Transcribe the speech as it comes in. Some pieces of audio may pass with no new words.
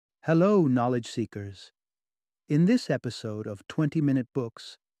Hello, knowledge seekers. In this episode of 20-Minute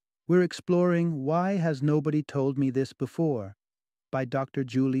Books, we're exploring Why Has Nobody Told Me This Before by Dr.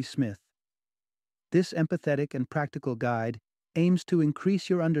 Julie Smith. This empathetic and practical guide aims to increase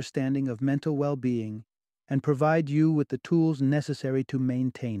your understanding of mental well being and provide you with the tools necessary to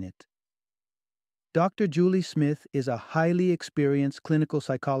maintain it. Dr. Julie Smith is a highly experienced clinical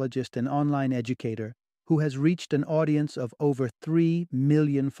psychologist and online educator who has reached an audience of over 3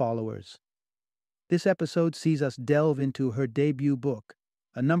 million followers. This episode sees us delve into her debut book,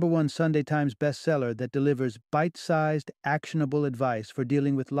 a #1 Sunday Times bestseller that delivers bite-sized, actionable advice for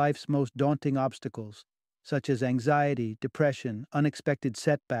dealing with life's most daunting obstacles, such as anxiety, depression, unexpected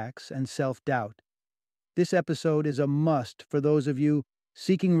setbacks, and self-doubt. This episode is a must for those of you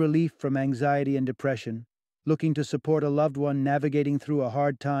seeking relief from anxiety and depression, looking to support a loved one navigating through a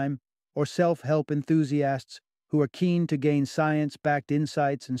hard time, or self-help enthusiasts who are keen to gain science-backed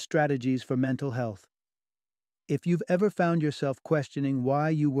insights and strategies for mental health. If you've ever found yourself questioning why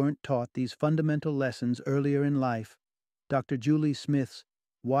you weren't taught these fundamental lessons earlier in life, Dr. Julie Smith's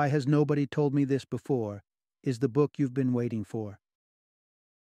Why Has Nobody Told Me This Before is the book you've been waiting for.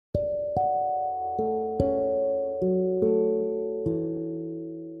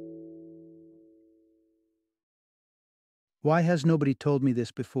 Why has nobody told me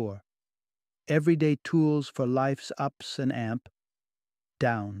this before? Everyday tools for life's ups and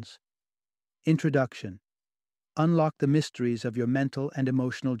downs. Introduction. Unlock the mysteries of your mental and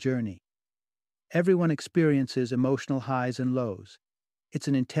emotional journey. Everyone experiences emotional highs and lows. It's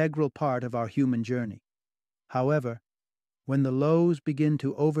an integral part of our human journey. However, when the lows begin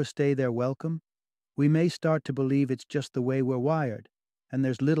to overstay their welcome, we may start to believe it's just the way we're wired, and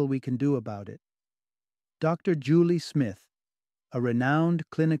there's little we can do about it. Dr. Julie Smith, a renowned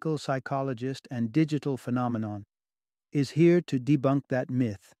clinical psychologist and digital phenomenon, is here to debunk that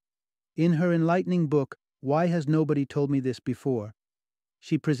myth. In her enlightening book, Why Has Nobody Told Me This Before?,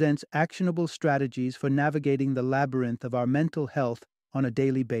 she presents actionable strategies for navigating the labyrinth of our mental health on a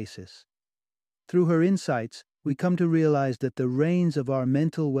daily basis. Through her insights, we come to realize that the reins of our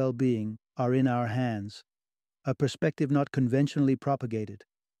mental well-being are in our hands, a perspective not conventionally propagated.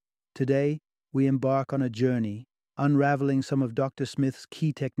 Today, we embark on a journey, unraveling some of Dr. Smith's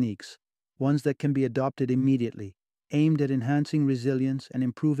key techniques, ones that can be adopted immediately, aimed at enhancing resilience and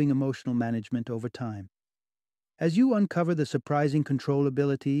improving emotional management over time. As you uncover the surprising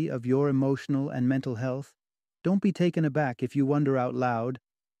controllability of your emotional and mental health, don't be taken aback if you wonder out loud,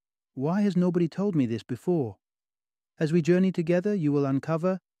 why has nobody told me this before? As we journey together, you will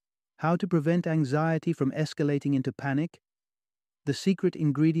uncover how to prevent anxiety from escalating into panic, the secret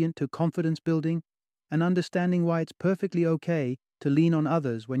ingredient to confidence building, and understanding why it's perfectly okay to lean on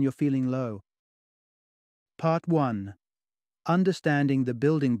others when you're feeling low. Part 1. Understanding the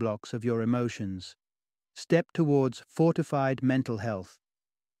building blocks of your emotions. Step towards fortified mental health.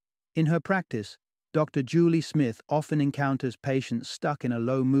 In her practice, Dr. Julie Smith often encounters patients stuck in a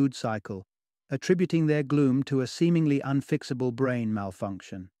low mood cycle, attributing their gloom to a seemingly unfixable brain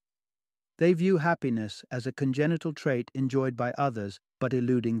malfunction. They view happiness as a congenital trait enjoyed by others but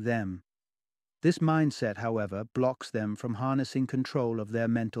eluding them. This mindset, however, blocks them from harnessing control of their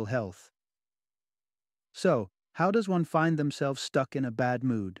mental health. So, how does one find themselves stuck in a bad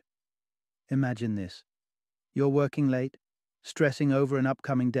mood? Imagine this. You're working late, stressing over an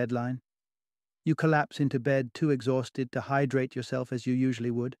upcoming deadline. You collapse into bed too exhausted to hydrate yourself as you usually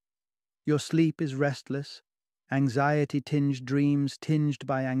would. Your sleep is restless, anxiety-tinged dreams tinged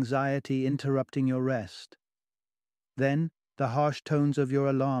by anxiety interrupting your rest. Then, the harsh tones of your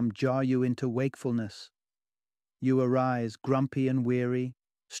alarm jar you into wakefulness. You arise grumpy and weary,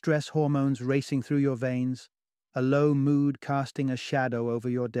 stress hormones racing through your veins, a low mood casting a shadow over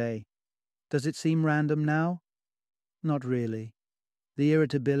your day. Does it seem random now? Not really. The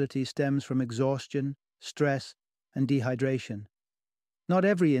irritability stems from exhaustion, stress, and dehydration. Not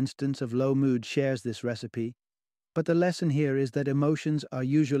every instance of low mood shares this recipe, but the lesson here is that emotions are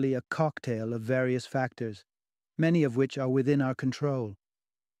usually a cocktail of various factors, many of which are within our control.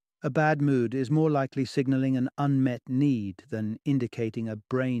 A bad mood is more likely signaling an unmet need than indicating a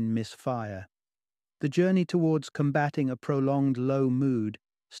brain misfire. The journey towards combating a prolonged low mood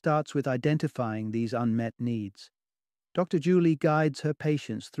starts with identifying these unmet needs. Dr. Julie guides her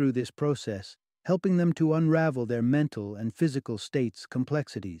patients through this process, helping them to unravel their mental and physical states'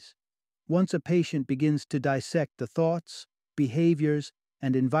 complexities. Once a patient begins to dissect the thoughts, behaviors,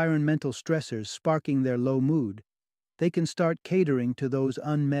 and environmental stressors sparking their low mood, they can start catering to those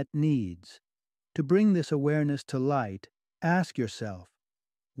unmet needs. To bring this awareness to light, ask yourself,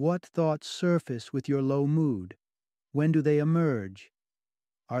 what thoughts surface with your low mood? When do they emerge?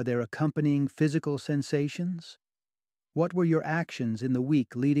 Are there accompanying physical sensations? What were your actions in the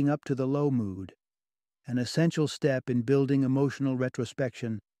week leading up to the low mood? An essential step in building emotional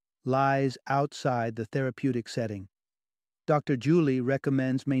retrospection lies outside the therapeutic setting. Dr. Julie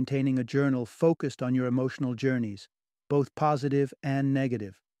recommends maintaining a journal focused on your emotional journeys, both positive and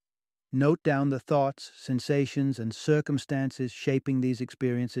negative. Note down the thoughts, sensations, and circumstances shaping these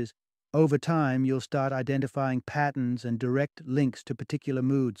experiences. Over time, you'll start identifying patterns and direct links to particular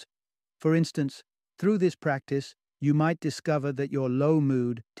moods. For instance, through this practice, you might discover that your low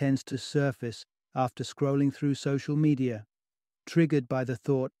mood tends to surface after scrolling through social media. Triggered by the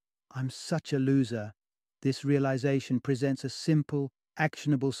thought, "I'm such a loser," this realization presents a simple,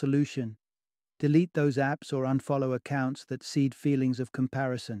 actionable solution. Delete those apps or unfollow accounts that seed feelings of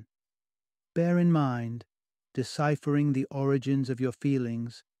comparison. Bear in mind, deciphering the origins of your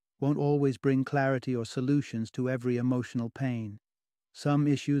feelings won't always bring clarity or solutions to every emotional pain. Some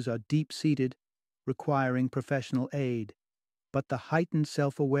issues are deep-seated, requiring professional aid, but the heightened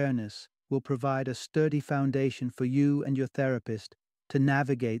self-awareness will provide a sturdy foundation for you and your therapist to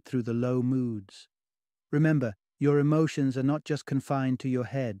navigate through the low moods. Remember, your emotions are not just confined to your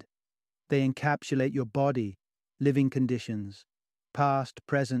head. They encapsulate your body, living conditions, past,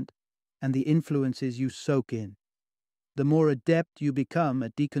 present, and the influences you soak in. The more adept you become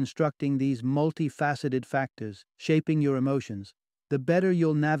at deconstructing these multifaceted factors shaping your emotions, the better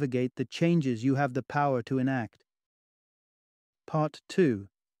you'll navigate the changes you have the power to enact. Part 2.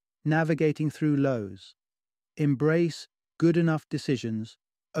 Navigating through lows. Embrace good enough decisions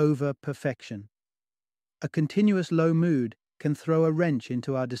over perfection. A continuous low mood can throw a wrench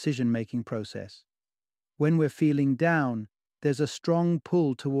into our decision-making process. When we're feeling down, there's a strong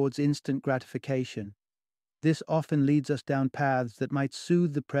pull towards instant gratification. This often leads us down paths that might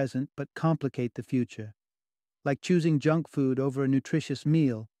soothe the present but complicate the future, like choosing junk food over a nutritious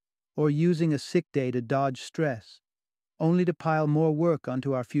meal or using a sick day to dodge stress, only to pile more work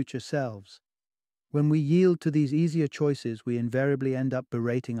onto our future selves. When we yield to these easier choices, we invariably end up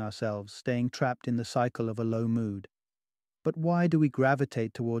berating ourselves, staying trapped in the cycle of a low mood. But why do we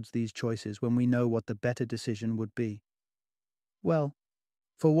gravitate towards these choices when we know what the better decision would be? Well,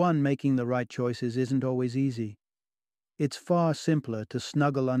 for one, making the right choices isn't always easy. It's far simpler to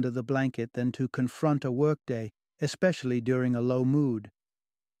snuggle under the blanket than to confront a workday, especially during a low mood.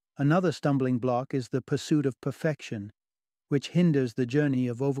 Another stumbling block is the pursuit of perfection, which hinders the journey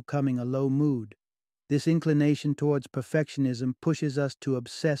of overcoming a low mood. This inclination towards perfectionism pushes us to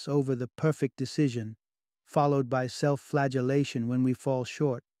obsess over the perfect decision, followed by self-flagellation when we fall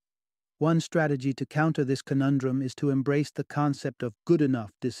short. One strategy to counter this conundrum is to embrace the concept of good enough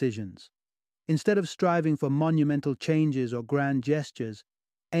decisions. Instead of striving for monumental changes or grand gestures,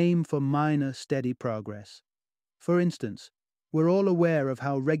 aim for minor, steady progress. For instance, we're all aware of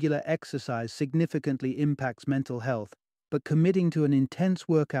how regular exercise significantly impacts mental health, but committing to an intense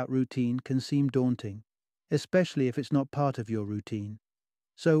workout routine can seem daunting, especially if it's not part of your routine.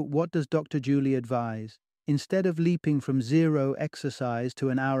 So, what does Dr. Julie advise? Instead of leaping from zero exercise to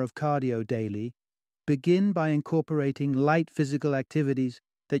an hour of cardio daily, begin by incorporating light physical activities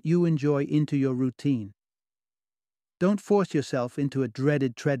that you enjoy into your routine. Don't force yourself into a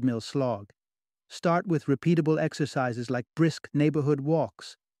dreaded treadmill slog. Start with repeatable exercises like brisk neighborhood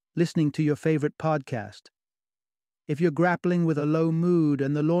walks, listening to your favorite podcast. If you're grappling with a low mood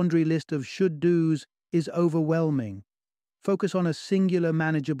and the laundry list of should-dos is overwhelming, focus on a singular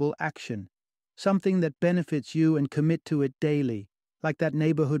manageable action, something that benefits you, and commit to it daily, like that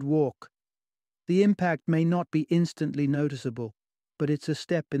neighborhood walk. The impact may not be instantly noticeable, but it's a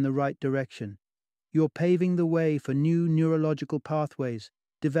step in the right direction. You're paving the way for new neurological pathways,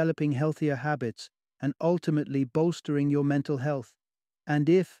 developing healthier habits, and ultimately bolstering your mental health. And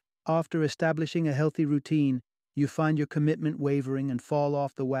if, after establishing a healthy routine, you find your commitment wavering and fall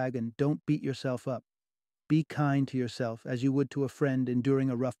off the wagon, don't beat yourself up. Be kind to yourself as you would to a friend enduring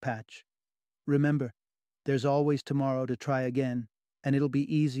a rough patch. Remember, there's always tomorrow to try again, and it'll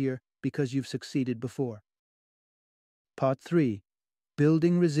be easier because you've succeeded before. Part 3.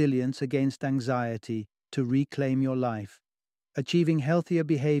 Building resilience against anxiety to reclaim your life. Achieving healthier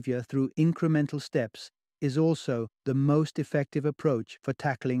behavior through incremental steps is also the most effective approach for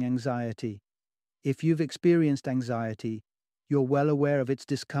tackling anxiety. If you've experienced anxiety, you're well aware of its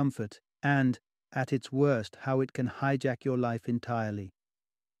discomfort and, at its worst, how it can hijack your life entirely.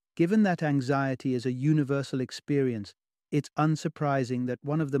 Given that anxiety is a universal experience, it's unsurprising that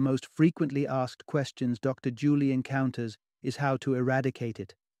one of the most frequently asked questions Dr. Julie encounters is how to eradicate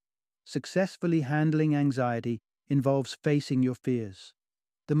it. Successfully handling anxiety involves facing your fears.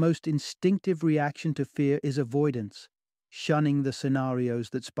 The most instinctive reaction to fear is avoidance. shunning the scenarios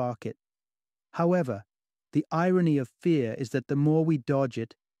that spark it. However, the irony of fear is that the more we dodge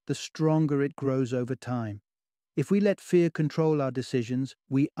it, the stronger it grows over time. If we let fear control our decisions,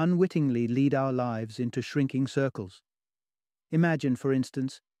 we unwittingly lead our lives into shrinking circles. Imagine, for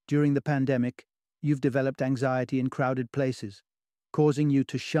instance, during the pandemic, you've developed anxiety in crowded places, causing you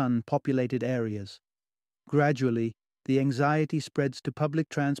to shun populated areas. Gradually, the anxiety spreads to public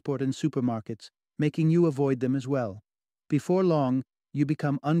transport and supermarkets, making you avoid them as well. Before long, you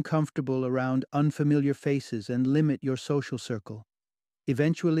become uncomfortable around unfamiliar faces and limit your social circle.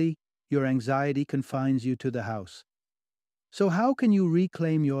 Eventually, your anxiety confines you to the house. So, how can you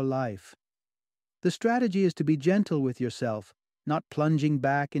reclaim your life? The strategy is to be gentle with yourself, not plunging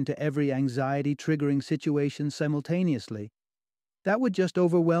back into every anxiety triggering situation simultaneously. That would just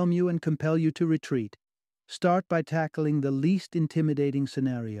overwhelm you and compel you to retreat. Start by tackling the least intimidating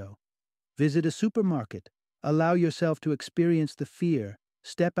scenario. Visit a supermarket, allow yourself to experience the fear,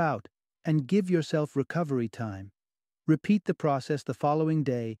 step out, and give yourself recovery time. Repeat the process the following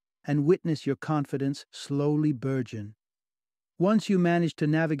day and witness your confidence slowly burgeon. Once you manage to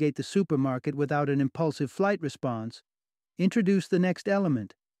navigate the supermarket without an impulsive flight response, introduce the next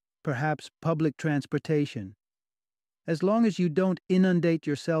element, perhaps public transportation. As long as you don't inundate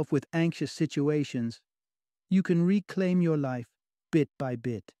yourself with anxious situations, you can reclaim your life bit by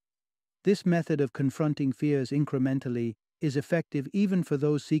bit. This method of confronting fears incrementally is effective even for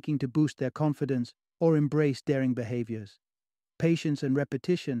those seeking to boost their confidence or embrace daring behaviors. Patience and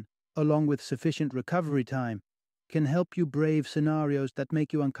repetition, along with sufficient recovery time, can help you brave scenarios that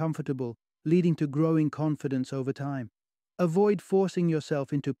make you uncomfortable, leading to growing confidence over time. Avoid forcing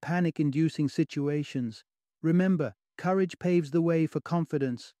yourself into panic-inducing situations. Remember, courage paves the way for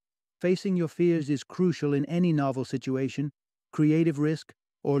confidence. Facing your fears is crucial in any novel situation, creative risk,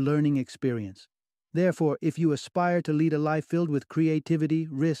 or learning experience. Therefore, if you aspire to lead a life filled with creativity,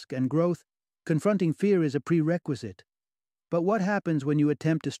 risk, and growth, confronting fear is a prerequisite. But what happens when you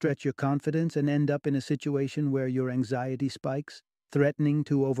attempt to stretch your confidence and end up in a situation where your anxiety spikes, threatening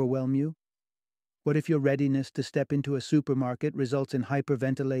to overwhelm you? What if your readiness to step into a supermarket results in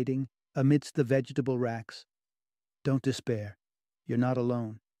hyperventilating amidst the vegetable racks? Don't despair. You're not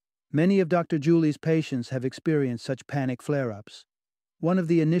alone. Many of Dr. Julie's patients have experienced such panic flare-ups. One of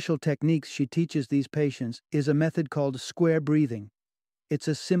the initial techniques she teaches these patients is a method called square breathing. It's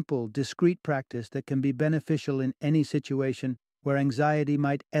a simple, discreet practice that can be beneficial in any situation where anxiety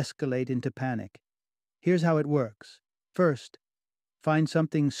might escalate into panic. Here's how it works. First, find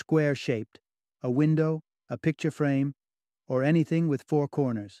something square-shaped, a window, a picture frame, or anything with four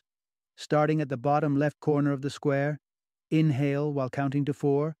corners. Starting at the bottom left corner of the square, inhale while counting to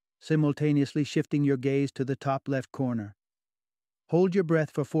 4, simultaneously shifting your gaze to the top left corner. Hold your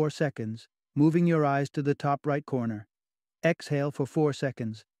breath for 4 seconds, moving your eyes to the top right corner. Exhale for 4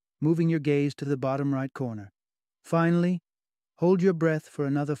 seconds, moving your gaze to the bottom right corner. Finally, hold your breath for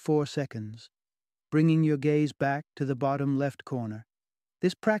another 4 seconds, bringing your gaze back to the bottom left corner.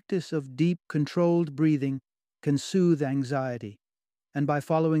 This practice of deep, controlled breathing can soothe anxiety, and by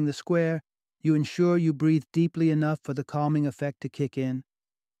following the square, you ensure you breathe deeply enough for the calming effect to kick in.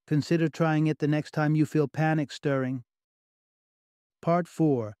 Consider trying it the next time you feel panic stirring. Part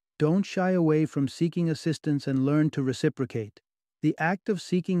 4. Don't shy away from seeking assistance and learn to reciprocate. The act of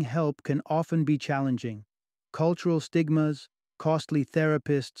seeking help can often be challenging. Cultural stigmas, costly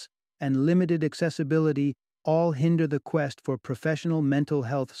therapists, and limited accessibility all hinder the quest for professional mental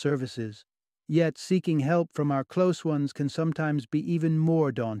health services. Yet seeking help from our close ones can sometimes be even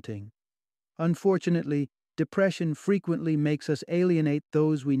more daunting. Unfortunately, depression frequently makes us alienate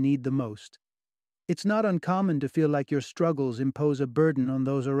those we need the most. It's not uncommon to feel like your struggles impose a burden on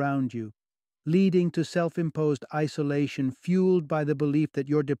those around you, leading to self-imposed isolation fueled by the belief that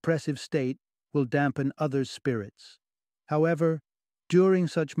your depressive state will dampen others' spirits. However, during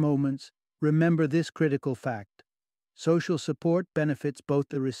such moments, remember this critical fact. Social support benefits both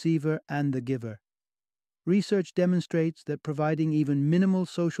the receiver and the giver. Research demonstrates that providing even minimal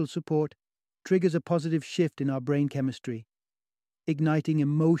social support triggers a positive shift in our brain chemistry, igniting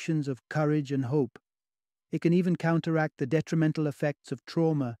emotions of courage and hope. It can even counteract the detrimental effects of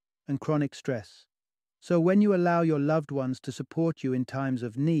trauma and chronic stress. So when you allow your loved ones to support you in times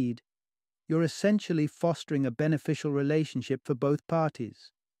of need, you're essentially fostering a beneficial relationship for both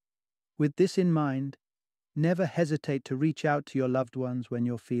parties. With this in mind, never hesitate to reach out to your loved ones when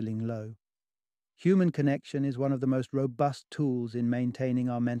you're feeling low. Human connection is one of the most robust tools in maintaining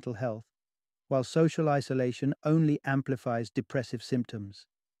our mental health, while social isolation only amplifies depressive symptoms.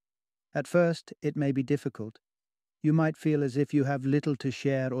 At first, it may be difficult. You might feel as if you have little to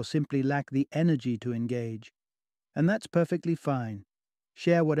share or simply lack the energy to engage. And that's perfectly fine.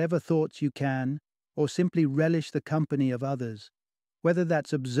 Share whatever thoughts you can, or simply relish the company of others, whether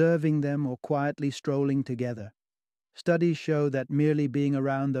that's observing them or quietly strolling together. Studies show that merely being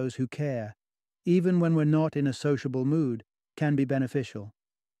around those who care, even when we're not in a sociable mood, can be beneficial.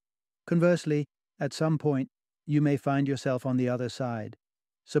 Conversely, at some point, you may find yourself on the other side,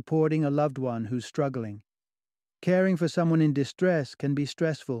 supporting a loved one who's struggling. Caring for someone in distress can be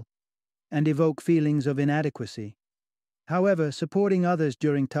stressful and evoke feelings of inadequacy. However, supporting others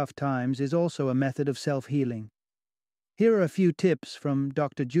during tough times is also a method of self-healing. Here are a few tips from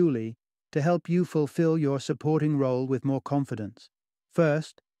Dr. Julie to help you fulfill your supporting role with more confidence.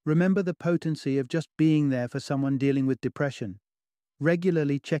 First, remember the potency of just being there for someone dealing with depression.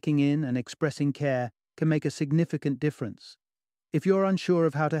 Regularly checking in and expressing care can make a significant difference. If you're unsure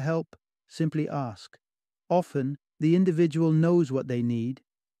of how to help, simply ask. Often, the individual knows what they need,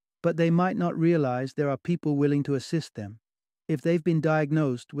 but they might not realize there are people willing to assist them. If they've been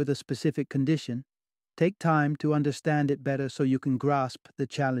diagnosed with a specific condition, take time to understand it better so you can grasp the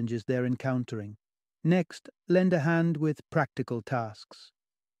challenges they're encountering. Next, lend a hand with practical tasks.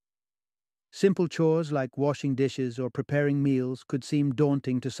 Simple chores like washing dishes or preparing meals could seem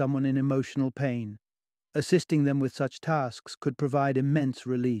daunting to someone in emotional pain. Assisting them with such tasks could provide immense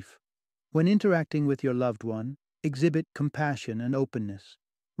relief. When interacting with your loved one, exhibit compassion and openness.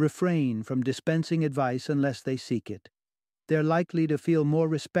 Refrain from dispensing advice unless they seek it. They're likely to feel more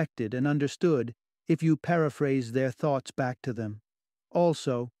respected and understood if you paraphrase their thoughts back to them.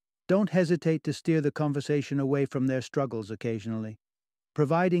 Also, don't hesitate to steer the conversation away from their struggles occasionally.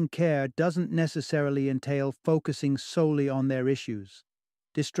 Providing care doesn't necessarily entail focusing solely on their issues.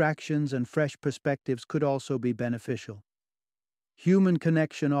 Distractions and fresh perspectives could also be beneficial. Human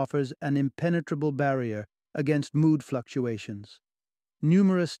connection offers an impenetrable barrier against mood fluctuations.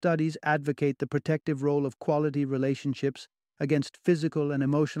 Numerous studies advocate the protective role of quality relationships against physical and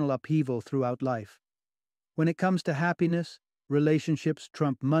emotional upheaval throughout life. When it comes to happiness, relationships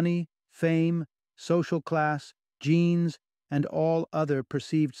trump money, fame, social class, genes, and all other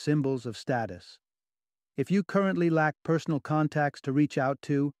perceived symbols of status. If you currently lack personal contacts to reach out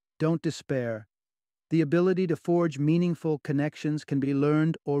to, don't despair. The ability to forge meaningful connections can be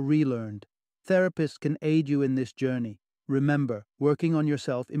learned or relearned. Therapists can aid you in this journey. Remember, working on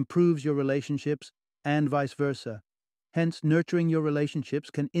yourself improves your relationships and vice versa. Hence, nurturing your relationships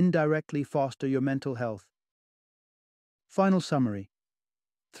can indirectly foster your mental health. Final summary.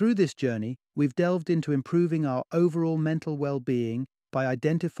 Through this journey, we've delved into improving our overall mental well-being by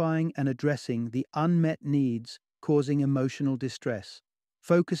identifying and addressing the unmet needs causing emotional distress,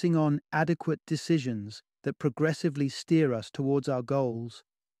 focusing on adequate decisions that progressively steer us towards our goals,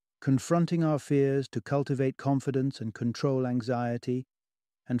 confronting our fears to cultivate confidence and control anxiety,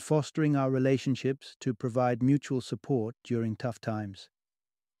 and fostering our relationships to provide mutual support during tough times.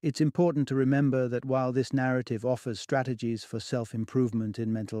 It's important to remember that while this narrative offers strategies for self-improvement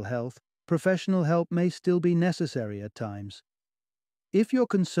in mental health, professional help may still be necessary at times. If you're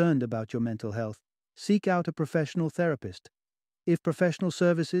concerned about your mental health, seek out a professional therapist. If professional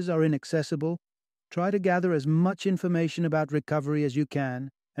services are inaccessible, try to gather as much information about recovery as you can,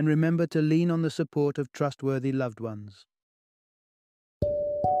 and remember to lean on the support of trustworthy loved ones.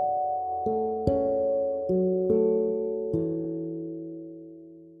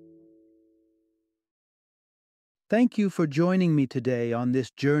 Thank you for joining me today on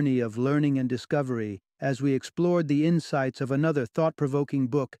this journey of learning and discovery as we explored the insights of another thought-provoking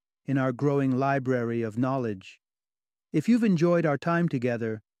book in our growing library of knowledge. If you've enjoyed our time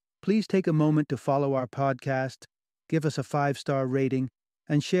together, please take a moment to follow our podcast, give us a 5-star rating,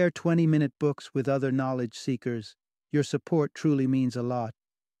 and share 20-minute books with other knowledge seekers. Your support truly means a lot.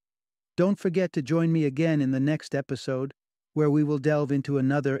 Don't forget to join me again in the next episode, where we will delve into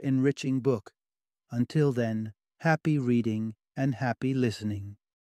another enriching book. Until then, happy reading and happy listening.